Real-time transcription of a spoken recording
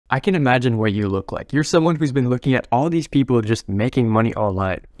I can imagine what you look like. You're someone who's been looking at all these people just making money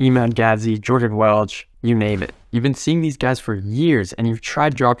online. Ayman, Jordan Welch, you name it. You've been seeing these guys for years and you've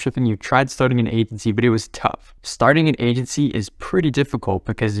tried dropshipping, you've tried starting an agency, but it was tough. Starting an agency is pretty difficult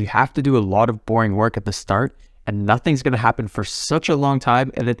because you have to do a lot of boring work at the start and nothing's going to happen for such a long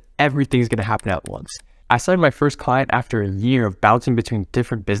time and then everything's going to happen at once. I signed my first client after a year of bouncing between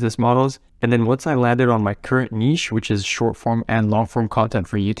different business models. And then once I landed on my current niche, which is short form and long form content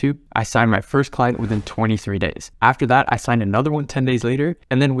for YouTube, I signed my first client within 23 days. After that, I signed another one 10 days later.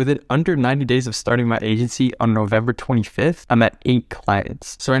 And then within under 90 days of starting my agency on November 25th, I'm at 8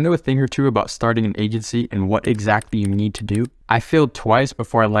 clients. So I know a thing or two about starting an agency and what exactly you need to do. I failed twice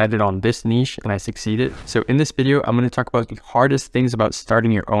before I landed on this niche and I succeeded. So in this video, I'm going to talk about the hardest things about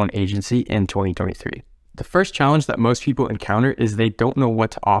starting your own agency in 2023. The first challenge that most people encounter is they don't know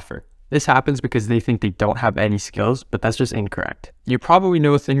what to offer. This happens because they think they don't have any skills, but that's just incorrect. You probably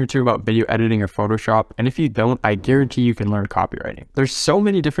know a thing or two about video editing or Photoshop, and if you don't, I guarantee you can learn copywriting. There's so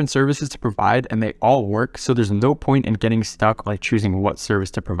many different services to provide and they all work, so there's no point in getting stuck like choosing what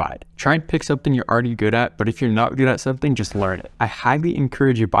service to provide. Try and pick something you're already good at, but if you're not good at something, just learn it. I highly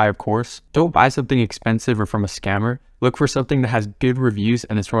encourage you to buy a course. Don't buy something expensive or from a scammer. Look for something that has good reviews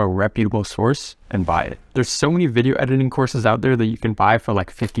and is from a reputable source and buy it. There's so many video editing courses out there that you can buy for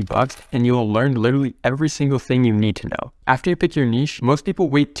like 50 bucks and you'll learn literally every single thing you need to know. After you pick your niche, most people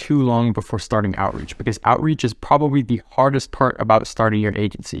wait too long before starting outreach because outreach is probably the hardest part about starting your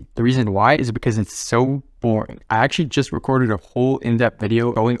agency. The reason why is because it's so boring. I actually just recorded a whole in-depth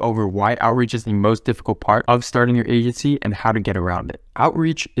video going over why outreach is the most difficult part of starting your agency and how to get around it.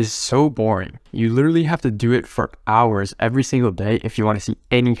 Outreach is so boring. You literally have to do it for hours every single day if you want to see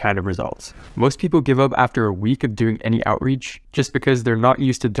any kind of results. Most people give up after a week of doing any outreach just because they're not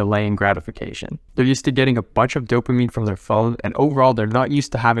used to delaying gratification. They're used to getting a bunch of dopamine from their phone and overall they're not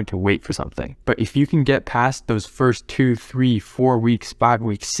used to having to wait for something. But if you can get past those first 2, 3, 4 weeks, 5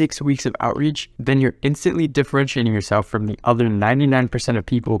 weeks, 6 weeks of outreach, then you're instantly differentiating yourself from the other 99% of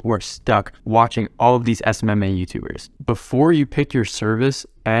people who are stuck watching all of these SMMA YouTubers. Before you pick your service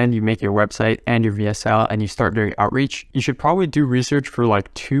and you make your website and your VSL and you start doing outreach, you should probably do research for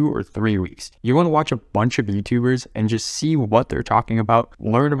like 2 or 3 weeks. You want to watch a bunch of YouTubers and just see what they're talking about,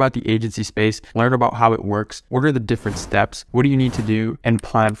 learn about the agency space, learn about how it works, what are the different steps, what do you need to do, and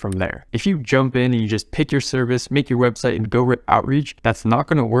plan from there. If you jump in and you just pick your service, make your website, and go rip outreach, that's not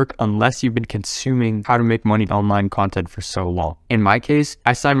going to work unless you've been consuming how to make money online content for so long. In my case,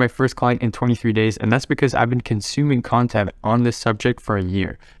 I signed my first client in 23 days, and that's because I've been consuming content on this subject for a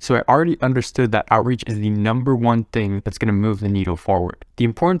year. So I already understood that outreach is the #1 thing that's going to move the needle forward. The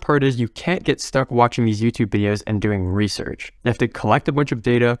important part is you can't get stuck watching these YouTube videos and doing research. You have to collect a bunch of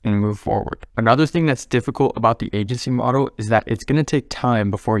data and move forward. Another thing that's difficult about the agency model is that it's going to take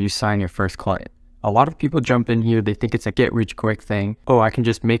time before you sign your first client. A lot of people jump in here, they think it's a get rich quick thing. Oh, I can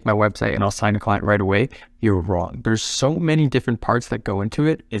just make my website and I'll sign a client right away. You're wrong. There's so many different parts that go into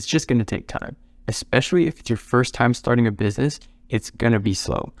it. It's just going to take time, especially if it's your first time starting a business. It's going to be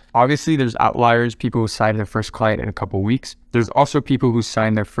slow. Obviously, there's outliers, people who sign their first client in a couple weeks. There's also people who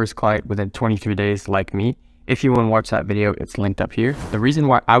sign their first client within 23 days like me. If you want to watch that video, it's linked up here. The reason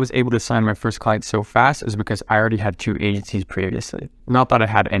why I was able to sign my first client so fast is because I already had 2 agencies previously. Not that I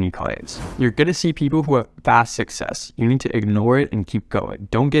had any clients. You're going to see people who have fast success. You need to ignore it and keep going.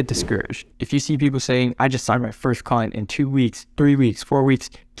 Don't get discouraged. If you see people saying, I just signed my first client in 2 weeks, 3 weeks, 4 weeks,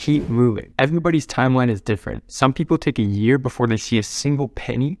 keep moving. Everybody's timeline is different. Some people take a year before they see a single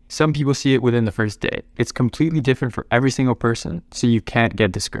penny. Some people see it within the first day. It's completely different for every single person, so you can't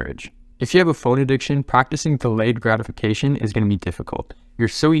get discouraged. If you have a phone addiction, practicing delayed gratification is going to be difficult. You're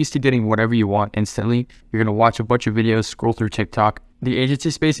so used to getting whatever you want instantly. You're going to watch a bunch of videos, scroll through TikTok. The agency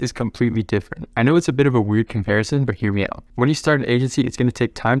space is completely different. I know it's a bit of a weird comparison, but hear me out. When you start an agency, it's going to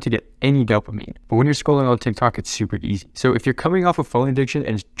take time to get any dopamine. But when you're scrolling on TikTok, it's super easy. So if you're coming off a phone addiction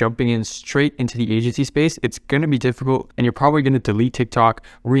and jumping in straight into the agency space, it's going to be difficult and you're probably going to delete TikTok,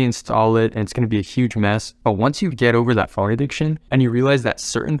 reinstall it, and it's going to be a huge mess. But once you get over that phone addiction and you realize that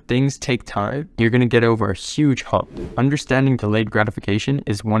certain things take time, you're going to get over a huge hump. Understanding delayed gratification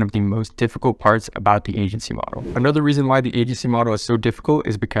is one of the most difficult parts about the agency model. Another reason why the agency model is so difficult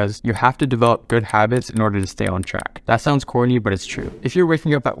is because you have to develop good habits in order to stay on track. That sounds corny, but it's true. If you're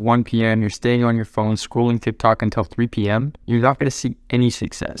waking up at 1 p.m., you're staying on your phone, scrolling TikTok until 3 p.m., you're not going to see any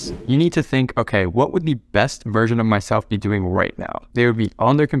success. You need to think, okay, what would the best version of myself be doing right now? They would be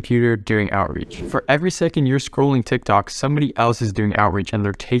on their computer doing outreach. For every second you're scrolling TikTok, somebody else is doing outreach and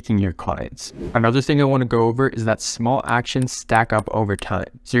they're taking your clients. Another thing I want to go over is that small actions stack up over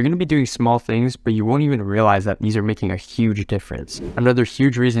time. So you're going to be doing small things, but you won't even realize that these are making a huge difference. numbers. Another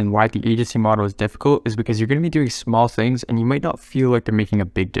huge reason why the agency model is difficult is because you're going to be doing small things and you might not feel like they're making a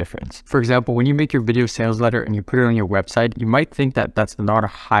big difference. For example, when you make your video sales letter and you put it on your website, you might think that that's not a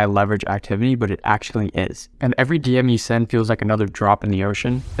high leverage activity, but it actually is. And every DM you send feels like another drop in the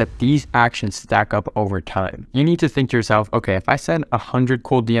ocean, that these actions stack up over time. You need to think to yourself, okay, if I send 100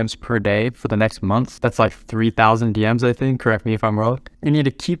 cold DMs per day for the next month, that's like 3,000 DMs, I think, correct me if I'm wrong. You need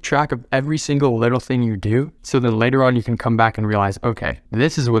to keep track of every single little thing you do, so then later on you can come back and realize, okay,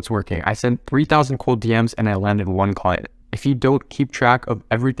 this is what's working. I sent 3,000 cold DMs and I landed one client. If you don't keep track of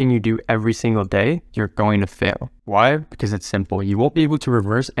everything you do every single day, you're going to fail. Why? Because it's simple. You won't be able to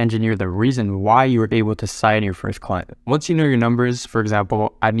reverse engineer the reason why you were able to sign your first client. Once you know your numbers, for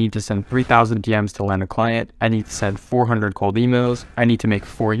example, I need to send 3,000 DMs to land a client. I need to send 400 cold emails. I need to make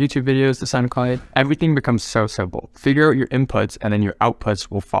 4 YouTube videos to sign a client. Everything becomes so simple. Figure out your inputs and then your outputs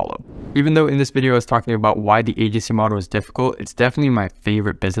will follow. Even though in this video I was talking about why the agency model is difficult, it's definitely my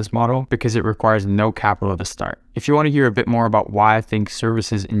favorite business model because it requires no capital to start. If you want to hear a bit more about why I think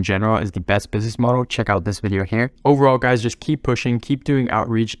services in general is the best business model, check out this video here. Overall, guys, just keep pushing, keep doing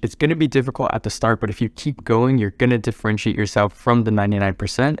outreach. It's going to be difficult at the start, but if you keep going, you're going to differentiate yourself from the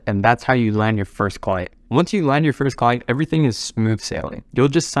 99%, and that's how you land your first client. Once you land your first client, everything is smooth sailing. You'll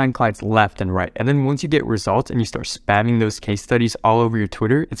just sign clients left and right. And then once you get results and you start spamming those case studies all over your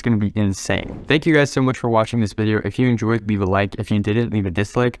Twitter, it's going to be insane. Thank you guys so much for watching this video. If you enjoyed, leave a like. If you didn't, leave a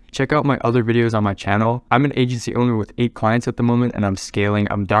dislike. Check out my other videos on my channel. I'm an agency owner with 8 clients at the moment and I'm scaling.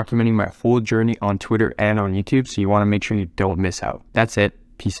 I'm documenting my whole journey on Twitter and on YouTube. So you want to make sure you don't miss out. That's it.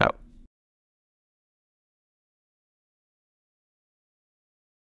 Peace out.